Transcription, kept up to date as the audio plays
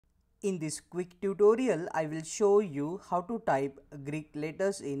In this quick tutorial, I will show you how to type Greek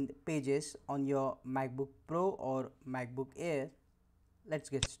letters in Pages on your MacBook Pro or MacBook Air. Let's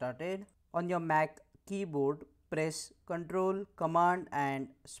get started. On your Mac keyboard, press Ctrl, Command and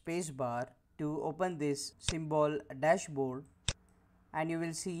Spacebar to open this symbol dashboard, and you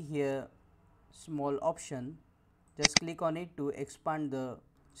will see here small option. Just click on it to expand the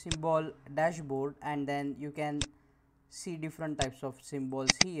symbol dashboard, and then you can see different types of symbols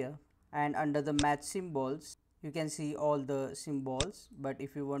here. And under the match symbols you can see all the symbols, but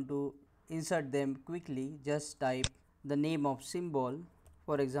if you want to insert them quickly, just type the name of symbol.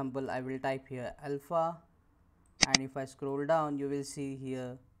 For example, I will type here alpha, and if I scroll down you will see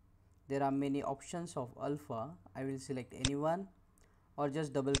here there are many options of alpha. I will select any one or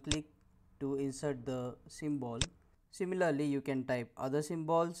just double click to insert the symbol. Similarly, you can type other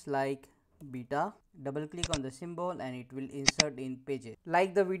symbols like beta. Double click on the symbol and it will insert in Pages.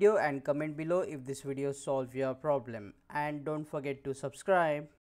 Like the video and comment below if this video solves your problem, and don't forget to subscribe.